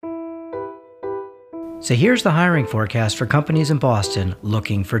So here's the hiring forecast for companies in Boston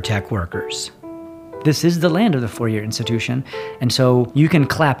looking for tech workers. This is the land of the four-year institution, and so you can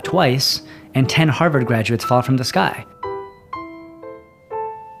clap twice and 10 Harvard graduates fall from the sky.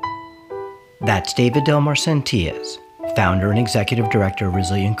 That's David Del Marcentias, founder and executive director of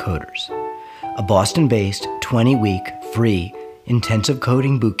Resilient Coders, a Boston-based 20-week free intensive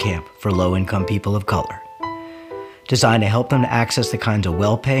coding bootcamp for low-income people of color, designed to help them to access the kinds of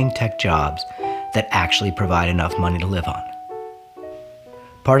well-paying tech jobs that actually provide enough money to live on.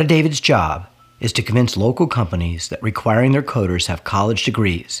 Part of David's job is to convince local companies that requiring their coders have college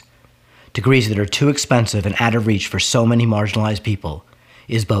degrees that are too expensive and out of reach for so many marginalized people,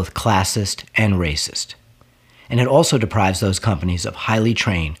 is both classist and racist. And it also deprives those companies of highly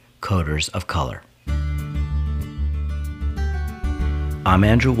trained coders of color. I'm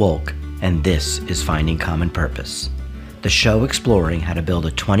Andrew Wolk, and this is Finding Common Purpose, the show exploring how to build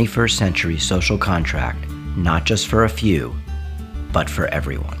a 21st century social contract, not just for a few, but for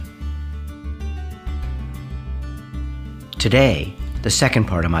everyone. Today, the second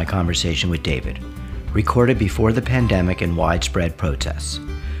part of my conversation with David, recorded before the pandemic and widespread protests,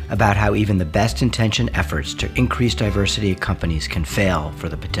 about how even the best-intentioned efforts to increase diversity at companies can fail for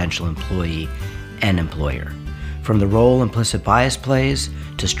the potential employee and employer, from the role implicit bias plays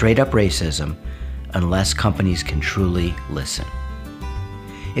to straight-up racism, unless companies can truly listen.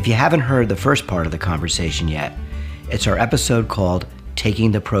 If you haven't heard the first part of the conversation yet, it's our episode called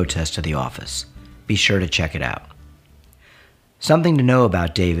Taking the Protest to the Office. Be sure to check it out. Something to know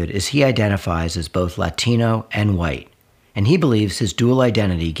about David is he identifies as both Latino and white, and he believes his dual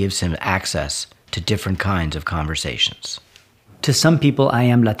identity gives him access to different kinds of conversations. To some people, I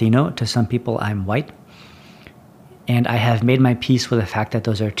am Latino. To some people, I'm white. And I have made my peace with the fact that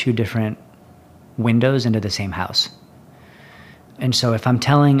those are two different windows into the same house. And so if I'm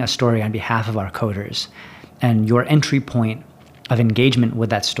telling a story on behalf of our coders, and your entry point of engagement with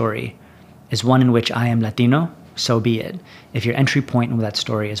that story is one in which I am Latino, so be it. If your entry point with that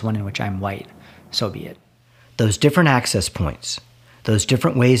story is one in which I'm white, so be it. Those different access points, those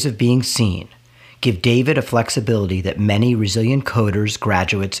different ways of being seen, give David a flexibility that many resilient coders,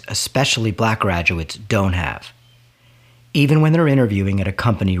 graduates, especially Black graduates, don't have. Even when they're interviewing at a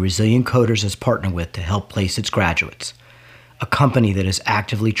company Resilient Coders has partnered with to help place its graduates, a company that is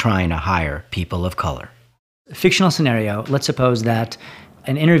actively trying to hire people of color. Fictional scenario, let's suppose that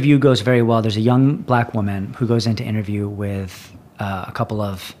an interview goes very well. There's a young Black woman who goes in to interview with a couple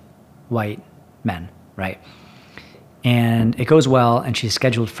of white men, right? And it goes well, and she's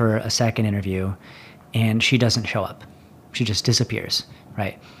scheduled for a second interview, and she doesn't show up. She just disappears,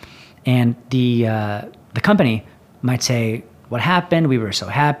 right? And the company might say, what happened? We were so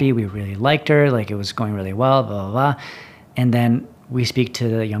happy. We really liked her. Like, it was going really well, blah, blah, blah. And then we speak to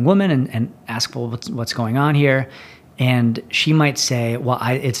the young woman and ask, well, what's going on here? And she might say, well,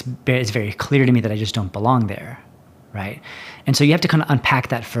 it's very clear to me that I just don't belong there, right? And so you have to kind of unpack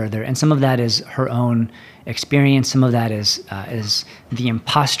that further. And some of that is her own experience. Some of that is the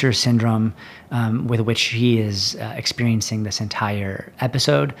imposter syndrome with which she is experiencing this entire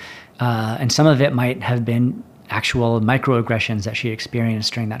episode. And some of it might have been actual microaggressions that she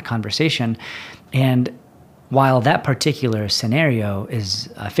experienced during that conversation. And while that particular scenario is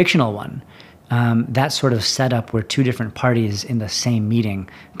a fictional one, that sort of setup where two different parties in the same meeting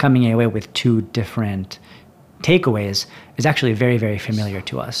coming away with two different takeaways is actually very, very familiar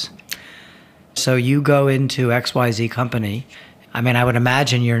to us. So you go into XYZ company. I mean, I would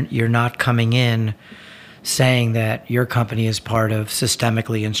imagine you're not coming in saying that your company is part of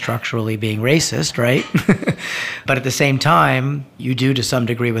systemically and structurally being racist, right? But at the same time, you do to some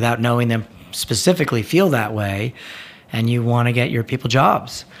degree, without knowing them specifically, feel that way, and you want to get your people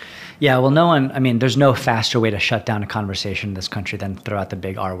jobs. Yeah, well, there's no faster way to shut down a conversation in this country than throw out the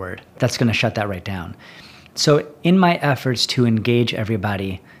big R word. That's going to shut that right down. So in my efforts to engage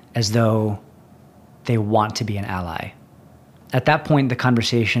everybody as though they want to be an ally, at that point, the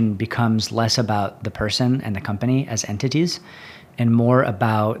conversation becomes less about the person and the company as entities and more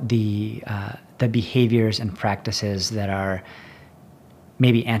about the behaviors and practices that are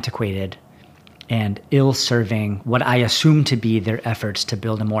maybe antiquated and ill-serving what I assume to be their efforts to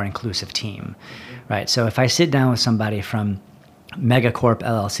build a more inclusive team, right? So if I sit down with somebody from Megacorp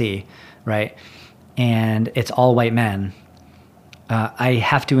LLC, right, and it's all white men, I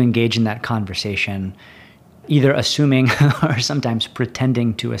have to engage in that conversation, either assuming or sometimes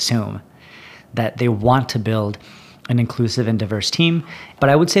pretending to assume that they want to build an inclusive and diverse team. But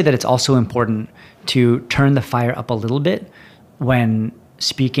I would say that it's also important to turn the fire up a little bit when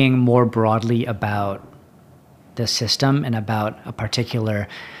speaking more broadly about the system and about a particular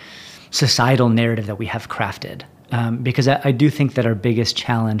societal narrative that we have crafted. Because I do think that our biggest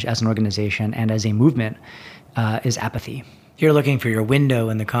challenge as an organization and as a movement is apathy. You're looking for your window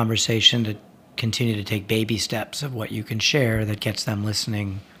in the conversation to continue to take baby steps of what you can share that gets them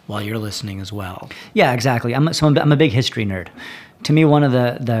listening while you're listening as well. Yeah, exactly. I'm a big history nerd. To me, one of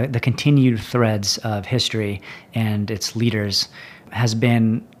the continued threads of history and its leaders has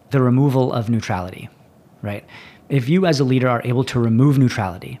been the removal of neutrality, right? If you as a leader are able to remove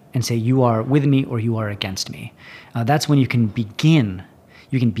neutrality and say you are with me or you are against me, that's when you can begin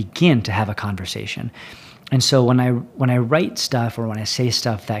to have a conversation. And so when I write stuff or when I say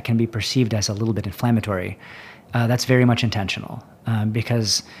stuff that can be perceived as a little bit inflammatory, that's very much intentional,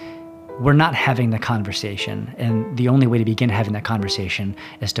 because we're not having the conversation. And the only way to begin having that conversation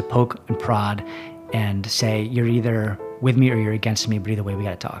is to poke and prod and say, you're either with me or you're against me, but either way, we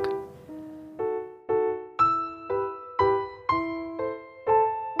got to talk.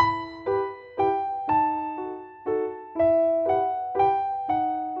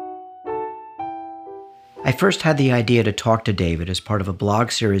 I first had the idea to talk to David as part of a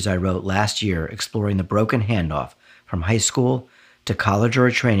blog series I wrote last year exploring the broken handoff from high school to college or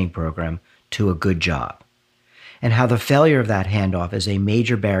a training program to a good job, and how the failure of that handoff is a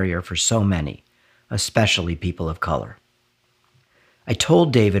major barrier for so many, especially people of color. I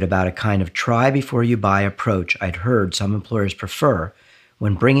told David about a kind of try-before-you-buy approach I'd heard some employers prefer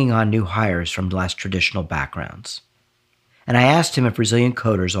when bringing on new hires from less traditional backgrounds. And I asked him if Resilient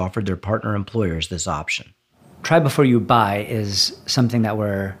Coders offered their partner employers this option. Try before you buy is something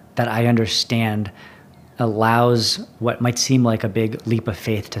that I understand allows what might seem like a big leap of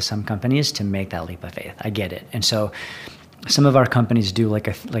faith to some companies to make that leap of faith. I get it. And so some of our companies do like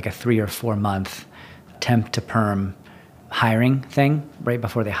a 3 or 4 month temp to perm hiring thing right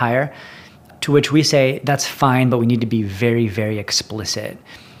before they hire, to which we say that's fine, but we need to be very, very explicit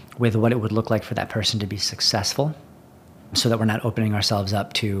with what it would look like for that person to be successful, so that we're not opening ourselves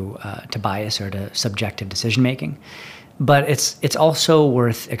up to bias or to subjective decision making. But it's also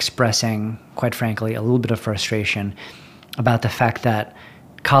worth expressing, quite frankly, a little bit of frustration about the fact that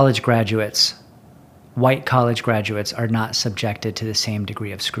white college graduates are not subjected to the same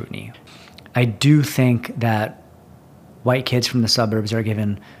degree of scrutiny. I do think that white kids from the suburbs are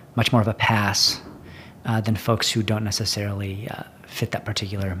given much more of a pass than folks who don't necessarily fit that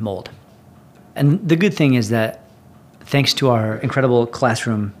particular mold. And the good thing is that thanks to our incredible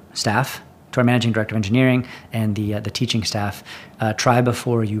classroom staff, to our managing director of engineering and the teaching staff, try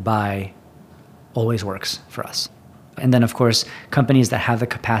before you buy always works for us. And then, of course, companies that have the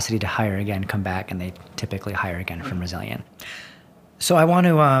capacity to hire again come back, and they typically hire again from Resilient. So I want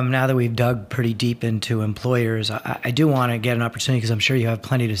to, now that we've dug pretty deep into employers, I do want to get an opportunity, because I'm sure you have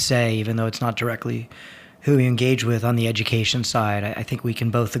plenty to say, even though it's not directly who you engage with on the education side. I think we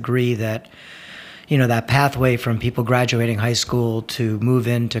can both agree that that pathway from people graduating high school to move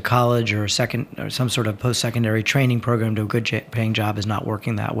into college or some sort of post-secondary training program to a good paying job is not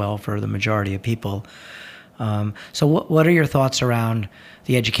working that well for the majority of people. So what are your thoughts around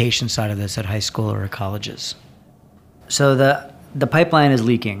the education side of this at high school or at colleges? So the pipeline is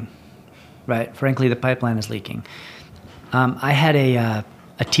leaking, right? Frankly, the pipeline is leaking. I had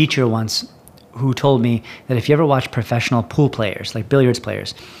a teacher once who told me that if you ever watch professional pool players, like billiards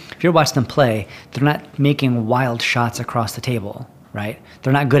players, if you ever watch them play, they're not making wild shots across the table, right?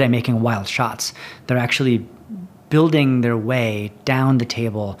 They're not good at making wild shots. They're actually building their way down the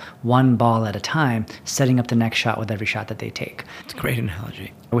table, one ball at a time, setting up the next shot with every shot that they take. It's a great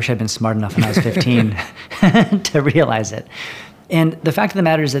analogy. I wish I'd been smart enough when I was 15 to realize it. And the fact of the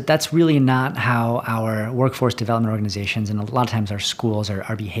matter is that that's really not how our workforce development organizations and a lot of times our schools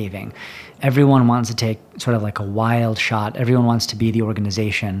are behaving. Everyone wants to take sort of like a wild shot. Everyone wants to be the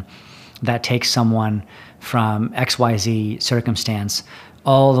organization that takes someone from XYZ circumstance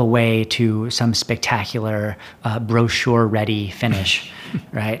all the way to some spectacular brochure-ready finish,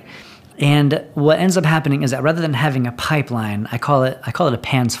 right? And what ends up happening is that rather than having a pipeline, I call it a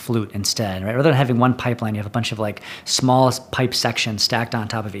Pan's flute instead, right? Rather than having one pipeline, you have a bunch of like small pipe sections stacked on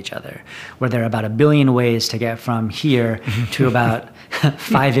top of each other, where there are about 1 billion ways to get from here to about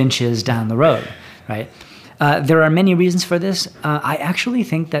 5 inches down the road, right? There are many reasons for this. I actually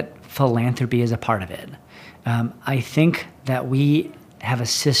think that philanthropy is a part of it. I think that we have a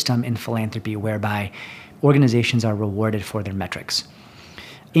system in philanthropy whereby organizations are rewarded for their metrics.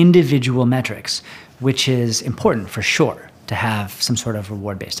 Individual metrics, which is important for sure to have some sort of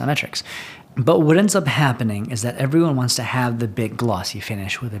reward based on metrics. But what ends up happening is that everyone wants to have the big glossy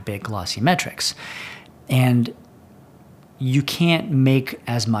finish with the big glossy metrics. And you can't make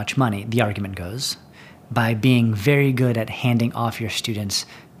as much money, the argument goes, by being very good at handing off your students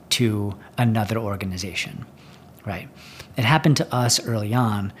to another organization, right? It happened to us early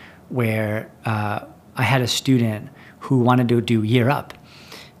on where I had a student who wanted to do Year Up.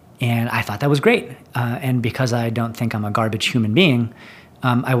 And I thought that was great. And because I don't think I'm a garbage human being,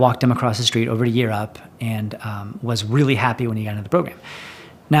 I walked him across the street over to Year Up and was really happy when he got into the program.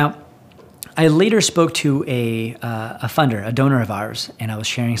 Now, I later spoke to a funder, a donor of ours, and I was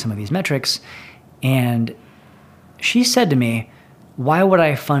sharing some of these metrics. And she said to me, why would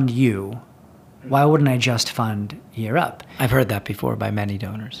I fund you? Why wouldn't I just fund Year Up? I've heard that before by many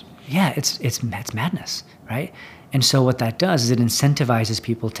donors. Yeah, it's madness, right? And so what that does is it incentivizes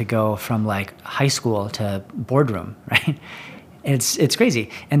people to go from like high school to boardroom, right? It's crazy.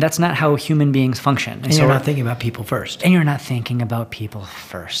 And that's not how human beings function. And so you're not thinking about people first. And you're not thinking about people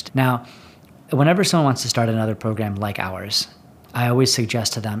first. Now, whenever someone wants to start another program like ours, I always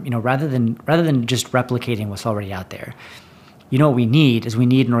suggest to them, rather than just replicating what's already out there, what we need is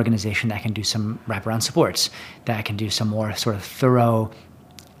an organization that can do some wraparound supports, that can do some more sort of thorough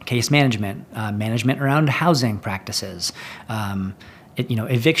case management, management around housing practices,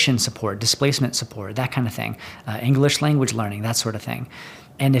 eviction support, displacement support, that kind of thing, English language learning, that sort of thing.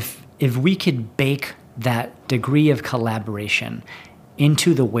 And if we could bake that degree of collaboration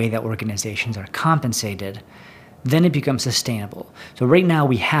into the way that organizations are compensated, then it becomes sustainable. So right now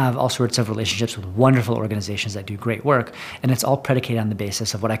we have all sorts of relationships with wonderful organizations that do great work, and it's all predicated on the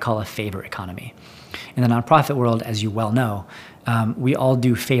basis of what I call a favor economy. In the nonprofit world, as you well know, we all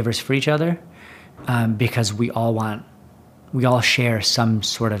do favors for each other because we all share some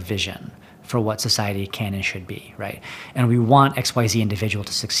sort of vision for what society can and should be, right? And we want XYZ individual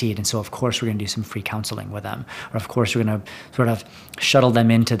to succeed, and so of course we're going to do some free counseling with them, or of course we're going to sort of shuttle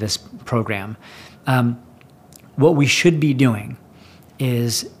them into this program. What we should be doing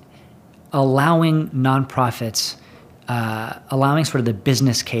is allowing nonprofits, allowing sort of the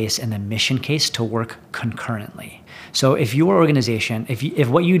business case and the mission case to work concurrently. So if your organization, if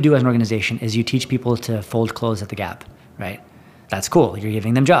what you do as an organization is you teach people to fold clothes at the Gap, right? That's cool. You're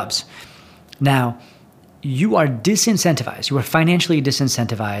giving them jobs. Now, you are disincentivized. You are financially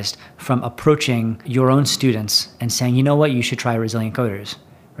disincentivized from approaching your own students and saying, you know what, you should try Resilient Coders,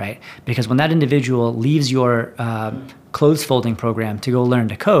 right? Because when that individual leaves your clothes folding program to go learn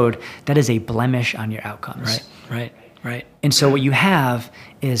to code, that is a blemish on your outcomes. Right. And so what you have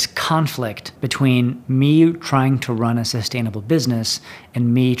is conflict between me trying to run a sustainable business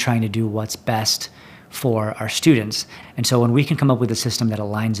and me trying to do what's best for our students. And so when we can come up with a system that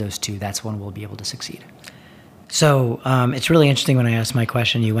aligns those two, that's when we'll be able to succeed. So it's really interesting when I asked my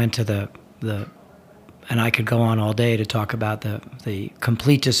question, you went to the and I could go on all day to talk about the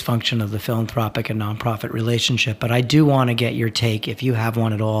complete dysfunction of the philanthropic and nonprofit relationship, but I do want to get your take, if you have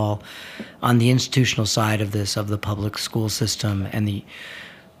one at all, on the institutional side of this, of the public school system and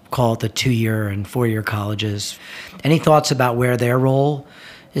call it the 2-year and 4-year colleges. Any thoughts about where their role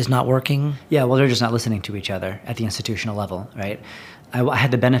is not working? Yeah, well, they're just not listening to each other at the institutional level, right? I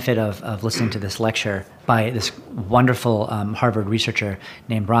had the benefit of listening to this lecture by this wonderful Harvard researcher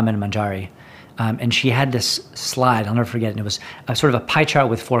named Raman Manjari. And she had this slide, I'll never forget it, and it was sort of a pie chart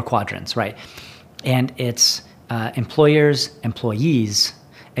with 4 quadrants, right? And it's employers, employees,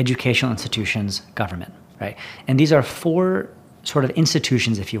 educational institutions, government, right? And these are 4 sort of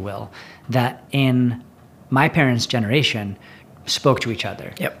institutions, if you will, that in my parents' generation spoke to each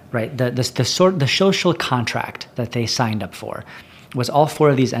other. Yep. Right. The social contract that they signed up for was all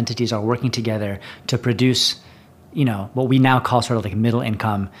 4 of these entities are working together to produce, what we now call sort of like middle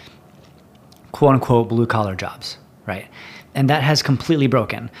income, quote unquote, blue collar jobs. Right. And that has completely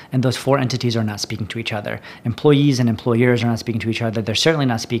broken. And those 4 entities are not speaking to each other. Employees and employers are not speaking to each other. They're certainly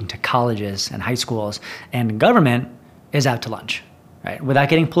not speaking to colleges and high schools. And government is out to lunch. Right. Without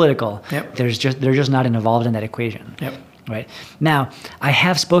getting political, Yep. they're just not involved in that equation. Yep. Right. Now, I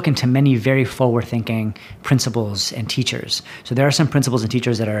have spoken to many very forward-thinking principals and teachers. So there are some principals and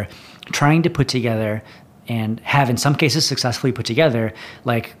teachers that are trying to put together and have in some cases successfully put together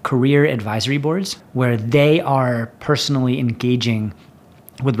like career advisory boards where they are personally engaging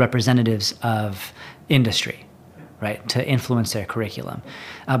with representatives of industry, right, to influence their curriculum.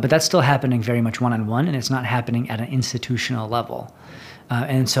 But that's still happening very much one-on-one, and it's not happening at an institutional level.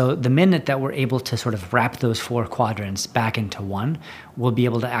 And so the minute that we're able to sort of wrap those 4 quadrants back into one, we'll be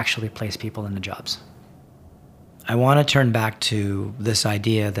able to actually place people in the jobs. I want to turn back to this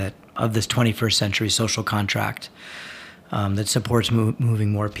idea of this 21st century social contract that supports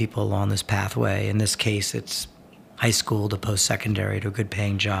moving more people along this pathway. In this case, it's high school to post-secondary to a good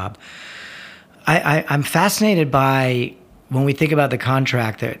paying job. I'm fascinated by when we think about the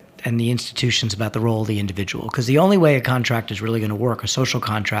contract that and the institutions about the role of the individual. Because the only way a contract is really going to work, a social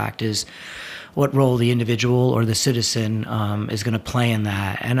contract, is what role the individual or the citizen is going to play in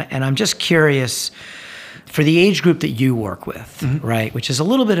that. And I'm just curious, for the age group that you work with, right, which is a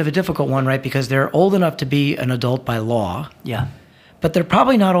little bit of a difficult one, right, because they're old enough to be an adult by law. Yeah. But they're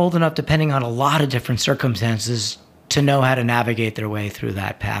probably not old enough, depending on a lot of different circumstances, to know how to navigate their way through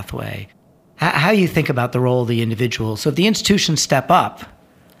that pathway. How you think about the role of the individual. So if the institutions step up,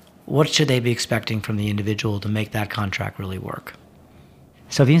 what should they be expecting from the individual to make that contract really work?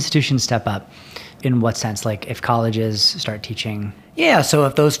 So if the institutions step up, in what sense? Like if colleges start teaching? Yeah, so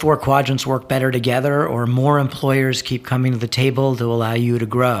if those 4 quadrants work better together, or more employers keep coming to the table to allow you to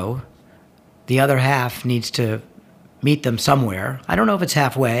grow, the other half needs to meet them somewhere. I don't know if it's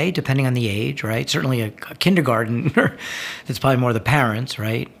halfway, depending on the age, right? Certainly a kindergartner, it's probably more the parents,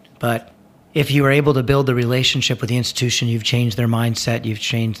 right? But if you are able to build the relationship with the institution, you've changed their mindset, you've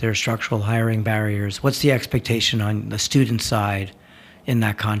changed their structural hiring barriers. What's the expectation on the student side in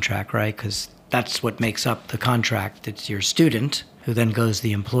that contract, right? Because that's what makes up the contract. It's your student who then goes to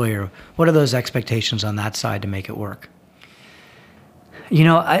the employer. What are those expectations on that side to make it work? You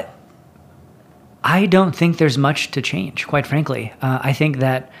know, I don't think there's much to change, quite frankly. I think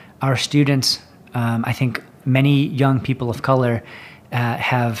that our students, I think many young people of color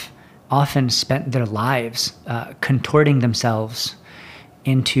have often spent their lives contorting themselves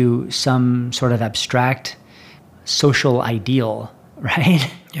into some sort of abstract social ideal,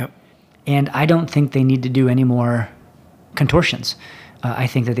 right? Yep. And I don't think they need to do any more contortions. I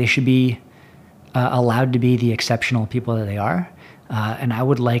think that they should be allowed to be the exceptional people that they are. And I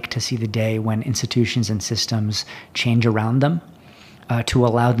would like to see the day when institutions and systems change around them to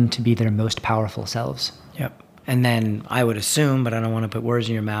allow them to be their most powerful selves. Yep. And then I would assume, but I don't want to put words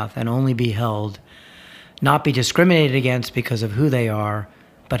in your mouth, and only be held, not be discriminated against because of who they are,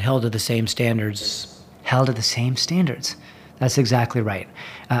 but held to the same standards. Held to the same standards. That's exactly right.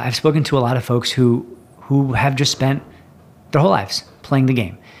 I've spoken to a lot of folks who have just spent their whole lives playing the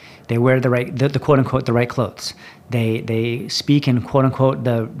game. They wear the quote unquote the right clothes. They speak in quote unquote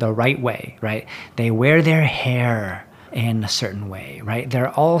the right way, right? They wear their hair in a certain way, right? There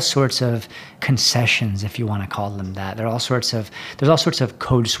are all sorts of concessions, if you want to call them that. There's all sorts of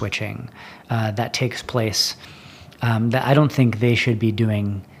code switching that takes place that I don't think they should be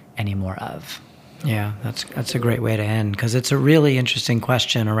doing any more of. Yeah, that's a great way to end, because it's a really interesting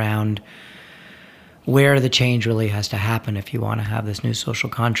question around where the change really has to happen if you want to have this new social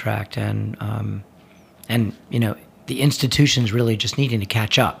contract, and you know, the institutions really just needing to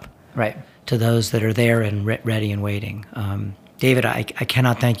catch up, right, to those that are there and ready and waiting. David, I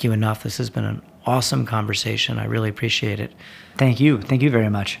cannot thank you enough. This has been an awesome conversation. I really appreciate it. Thank you very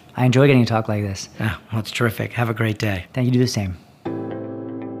much. I enjoy getting to talk like this. Well, it's terrific. Have a great day. Thank you. Do the same.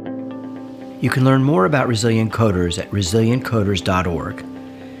 You can learn more about Resilient Coders at resilientcoders.org,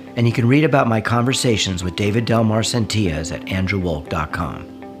 and you can read about my conversations with David Delmar Centillas at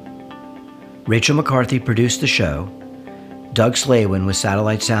andrewwolk.com. Rachel McCarthy produced the show. Doug Slaywin with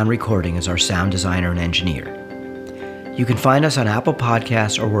Satellite Sound Recording is our sound designer and engineer. You can find us on Apple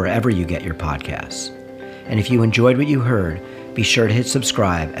Podcasts or wherever you get your podcasts. And if you enjoyed what you heard, be sure to hit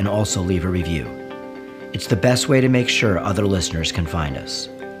subscribe and also leave a review. It's the best way to make sure other listeners can find us.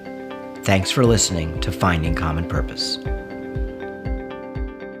 Thanks for listening to Finding Common Purpose.